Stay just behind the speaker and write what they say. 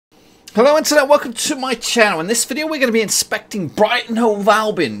Hello Internet, welcome to my channel. In this video we're going to be inspecting Brighton Hove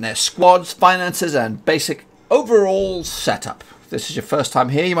Albion, their squads, finances and basic overall setup. If this is your first time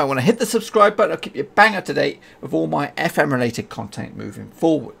here, you might want to hit the subscribe button. I'll keep you bang up to date with all my FM related content moving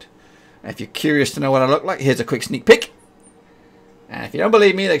forward. And if you're curious to know what I look like, here's a quick sneak peek. And if you don't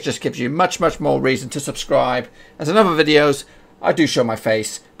believe me, that just gives you much more reason to subscribe. As in other videos, I do show my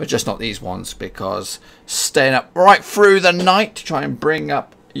face, but just not these ones, because staying up right through the night to try and bring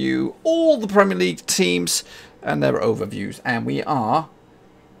up you all the Premier League teams and their overviews, and we are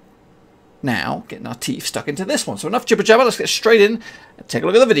now getting our teeth stuck into this one. So enough jibber jabber, let's get straight in and take a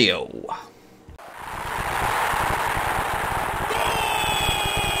look at the video.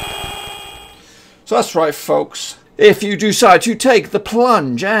 So that's right folks, if you decide to take the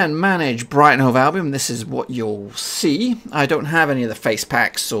plunge and manage Brighton Hove Albion, this is what you'll see. I don't have any of the face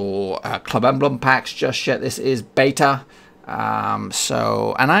packs or club emblem packs just yet. This is beta. And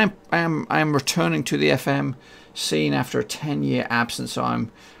I am returning to the FM scene after a 10-year absence, so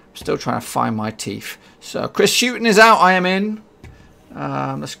I'm still trying to find my teeth. So Chris Shooting is out, I am in.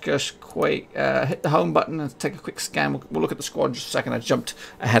 Let's just hit the home button and take a quick scan. We'll look at the squad in just a second. I jumped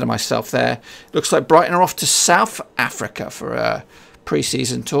ahead of myself there. Looks like Brighton are off to South Africa for a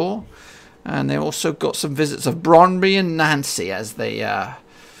pre-season tour, and they also got some visits of Brøndby and Nancy as they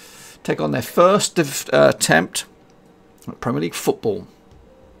take on their first attempt at Premier League football.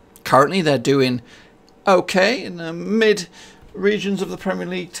 Currently they're doing okay in the mid regions of the Premier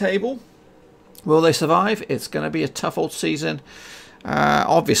League table. Will they survive? It's going to be a tough old season.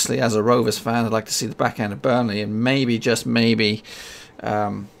 Obviously, as a Rovers fan, I'd like to see the back end of Burnley, and maybe, just maybe,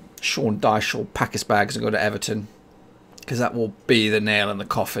 Sean Dyche will pack his bags and go to Everton, because that will be the nail in the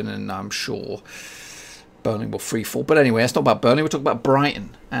coffin, and I'm sure Burnley will free fall. But anyway, it's not about Burnley, we're talking about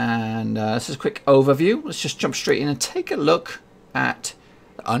Brighton. And this is a quick overview. Let's just jump straight in and take a look at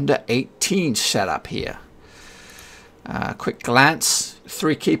the under-18 setup here. Quick glance,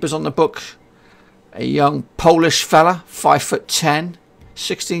 3 keepers on the book. A young Polish fella, 5'10",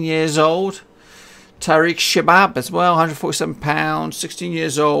 16 years old. Tariq Shabab as well, 147 pounds, 16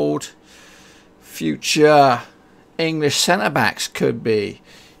 years old. Future English centre-backs could be.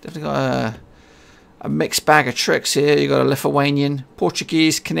 Definitely got a mixed bag of tricks here. You've got a Lithuanian,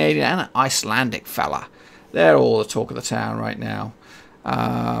 Portuguese, Canadian and an Icelandic fella. They're all the talk of the town right now.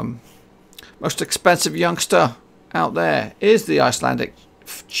 Most expensive youngster out there is the Icelandic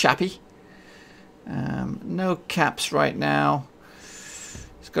chappie. No caps right now.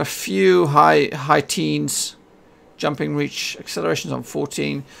 He's got a few high teens. Jumping reach, accelerations on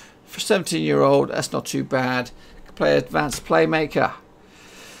 14. For a 17-year-old, that's not too bad. Can play advanced playmaker.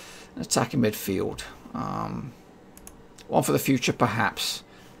 Attacking midfield. One for the future, perhaps.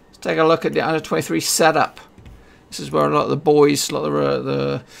 Let's take a look at the under-23 setup. This is where a lot of the boys, a lot of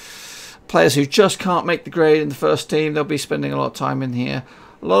the players who just can't make the grade in the first team, they'll be spending a lot of time in here.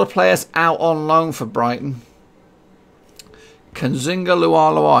 A lot of players out on loan for Brighton. Kanzinga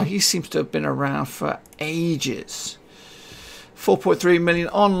Lualua, he seems to have been around for ages. 4.3 million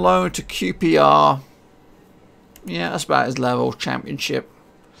on loan to QPR. Yeah, that's about his level. Championship.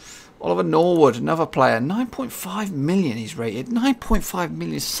 Oliver Norwood, another player, 9.5 million he's rated. 9.5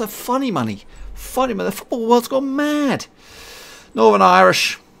 million, it's so funny money. Funny money, the football world's gone mad. Northern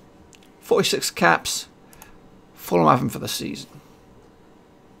Irish, 46 caps. Fulham have him for the season.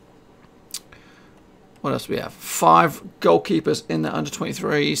 What else do we have? 5 goalkeepers in the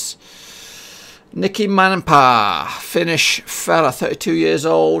under-23s. Nicky Manampa, Finnish fella, 32 years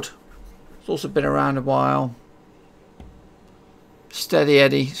old. He's also been around a while. Steady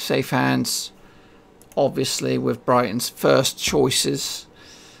Eddie, safe hands. Obviously, with Brighton's first choices,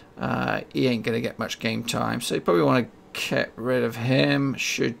 he ain't going to get much game time. So you probably want to get rid of him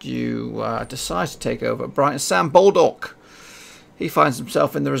should you decide to take over Brighton. Sam Baldock, he finds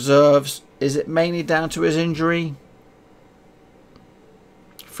himself in the reserves. Is it mainly down to his injury?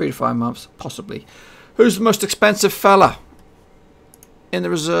 3 to 5 months, possibly. Who's the most expensive fella in the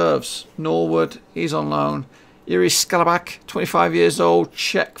reserves? Norwood, he's on loan. Yuri Skalabak, 25 years old,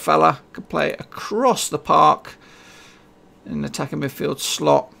 Czech fella, can play across the park in the attacking midfield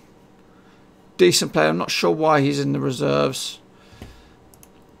slot. Decent player, I'm not sure why he's in the reserves.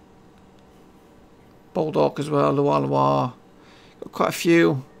 Baldock as well, Lualua. Got quite a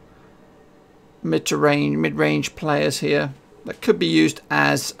few mid-range players here that could be used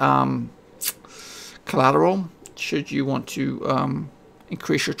as collateral should you want to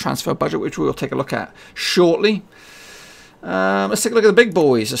increase your transfer budget, which we will take a look at shortly. Let's take a look at the big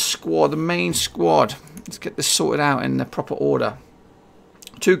boys, the squad, the main squad. Let's get this sorted out in the proper order.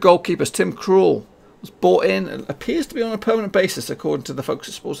 2 goalkeepers, Tim Krul, Was bought in. It appears to be on a permanent basis, according to the folks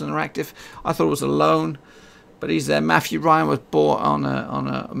at Sports Interactive. I thought it was a loan, but he's there. Matthew Ryan was bought on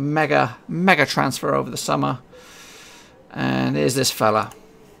a mega transfer over the summer. And here's this fella.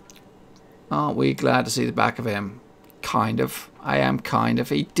 Aren't we glad to see the back of him? Kind of. I am kind of.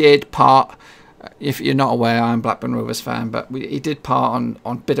 He did part. If you're not aware, I'm a Blackburn Rovers fan, but he did part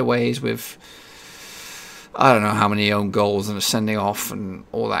on bitter ways with, I don't know how many own goals and a sending off and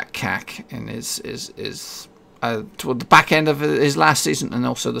all that cack in toward the back end of his last season and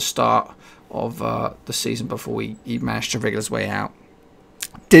also the start of the season before he managed to wriggle his way out.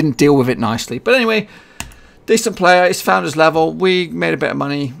 Didn't deal with it nicely, but anyway, decent player. He's found his level. We made a bit of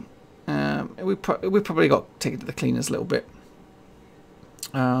money. We probably got taken to the cleaners a little bit.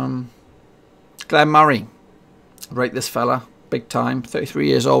 Glenn Murray, rate this fella big time. 33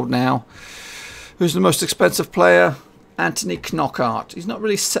 years old now. Who's the most expensive player? Anthony Knockaert. He's not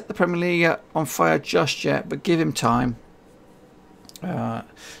really set the Premier League on fire just yet, but give him time.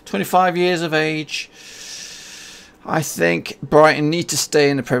 25 years of age. I think Brighton need to stay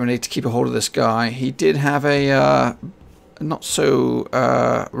in the Premier League to keep a hold of this guy. He did have a not so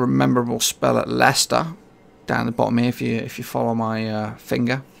rememberable spell at Leicester, down the bottom here. If you follow my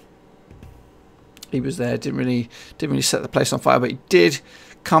finger, he was there. Didn't really set the place on fire, but he did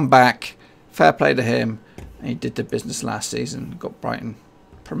come back. Fair play to him. And he did the business last season. Got Brighton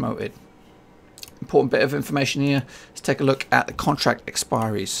promoted. Important bit of information here. Let's take a look at the contract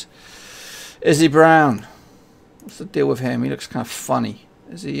expiries. Izzy Brown. What's the deal with him? He looks kind of funny.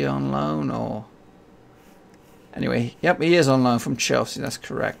 Is he on loan or? Anyway, yep, he is on loan from Chelsea. That's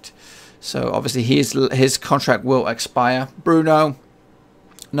correct. So obviously his contract will expire. Bruno,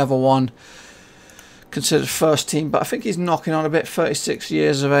 another one. Considered first team, but I think he's knocking on a bit. 36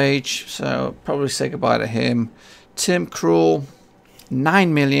 years of age, so probably say goodbye to him. Tim Krul,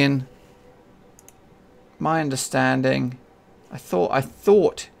 9 million. My understanding, I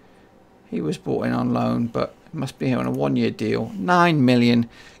thought he was brought in on loan, but it must be on a 1-year deal. 9 million.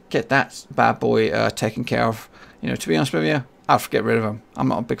 Get that bad boy taken care of. You know, to be honest with you, I'll get rid of him. I'm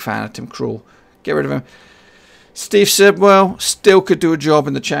not a big fan of Tim Krul. Get rid of him. Steve Sidwell still could do a job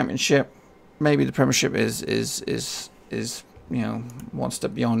in the Championship. Maybe the Premiership is you know, one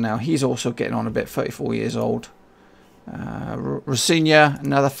step beyond now. He's also getting on a bit. 34 years old. Rosinha,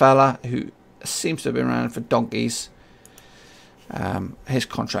 another fella who seems to have been around for donkeys. His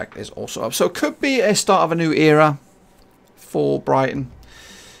contract is also up, so it could be a start of a new era for Brighton.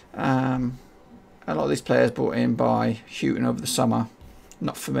 A lot of these players brought in by Houghton over the summer.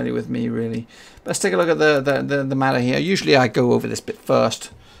 Not familiar with me really. But let's take a look at the matter here. Usually I go over this bit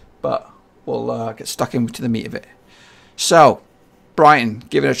first, but we'll get stuck into the meat of it. So, Brighton,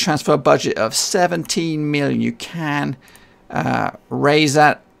 given a transfer budget of 17 million, you can raise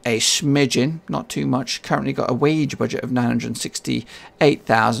that a smidgen, not too much. Currently got a wage budget of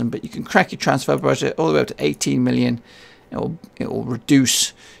 968,000, but you can crack your transfer budget all the way up to 18 million. It will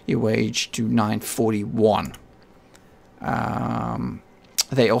reduce your wage to 941.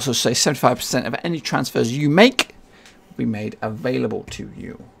 They also say 75% of any transfers you make will be made available to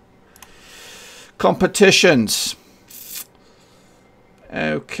you. Competitions.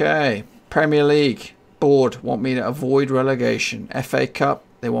 Okay. Premier League board want me to avoid relegation. FA Cup,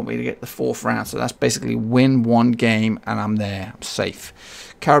 they want me to get the 4th round. So that's basically win 1 game and I'm there. I'm safe.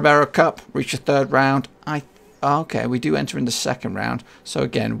 Carabao Cup, reach the 3rd round. Okay, we do enter in the 2nd round. So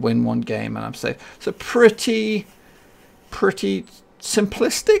again, win 1 game and I'm safe. So pretty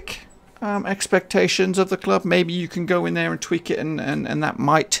simplistic expectations of the club. Maybe you can go in there and tweak it and that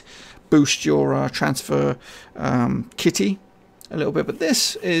might boost your transfer kitty a little bit. But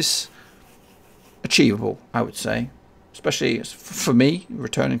this is achievable, I would say. Especially for me,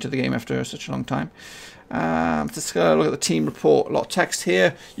 returning to the game after such a long time. Let's go look at the team report. A lot of text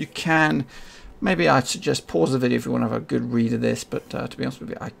here. You can... Maybe I'd suggest pause the video if you want to have a good read of this, but to be honest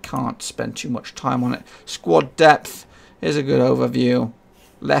with you, I can't spend too much time on it. Squad depth is a good overview.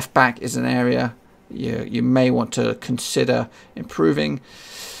 Left back is an area you may want to consider improving.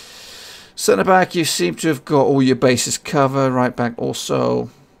 Centre back, you seem to have got all your bases covered. Right back also.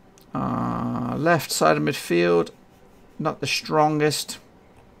 Left side of midfield, not the strongest.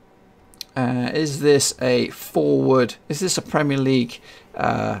 Is this a forward? Is this a Premier League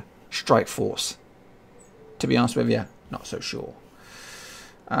strike force? To be honest with you, not so sure.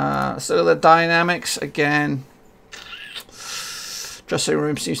 So the dynamics again. Dressing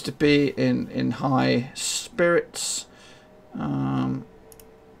room seems to be in high spirits.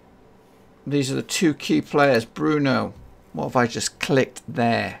 These are the 2 key players. Bruno. What have I just clicked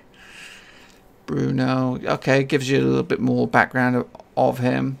there? Bruno. Okay, gives you a little bit more background of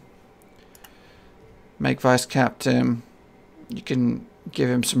him. make vice captain. You can give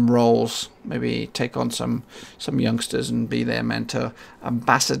him some roles, maybe take on some youngsters and be their mentor.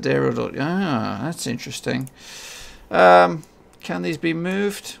 Ambassador, that's interesting. Can these be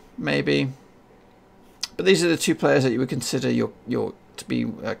moved? Maybe. But these are the two players that you would consider your to be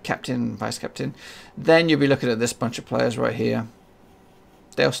captain, vice captain. Then you'll be looking at this bunch of players right here.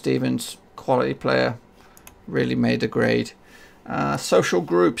 Dale Stevens, quality player, really made the grade. Social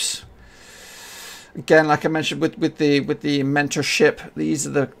groups. Again, like I mentioned with the mentorship, these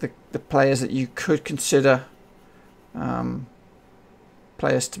are the players that you could consider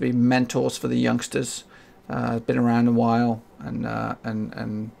players to be mentors for the youngsters. Been around a while,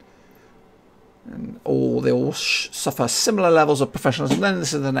 and they all suffer similar levels of professionalism. Then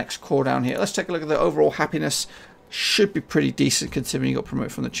this is the next core down here. Let's take a look at the overall happiness. Should be pretty decent considering you got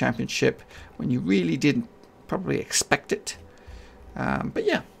promoted from the championship when you really didn't probably expect it. But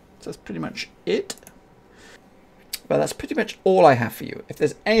yeah, so that's pretty much it. But that's pretty much all I have for you. If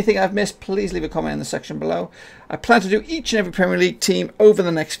there's anything I've missed, please leave a comment in the section below. I plan to do each and every Premier League team over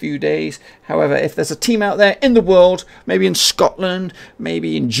the next few days. However, if there's a team out there in the world, maybe in Scotland,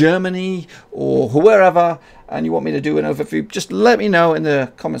 maybe in Germany, or wherever, and you want me to do an overview, just let me know in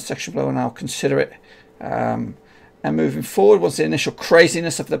the comment section below and I'll consider it. And moving forward, once the initial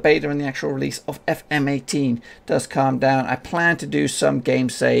craziness of the beta and the actual release of FM18 does calm down, I plan to do some game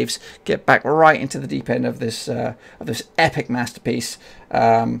saves, get back right into the deep end of this epic masterpiece.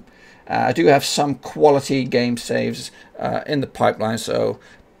 I do have some quality game saves in the pipeline, so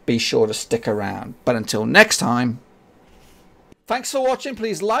be sure to stick around. But until next time, thanks for watching.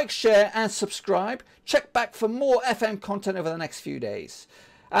 Please like, share and subscribe. Check back for more FM content over the next few days.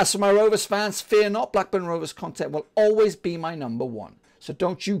 As for my Rovers fans, fear not, Blackburn Rovers content will always be my #1. So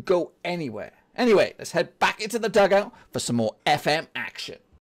don't you go anywhere. Anyway, let's head back into the dugout for some more FM action.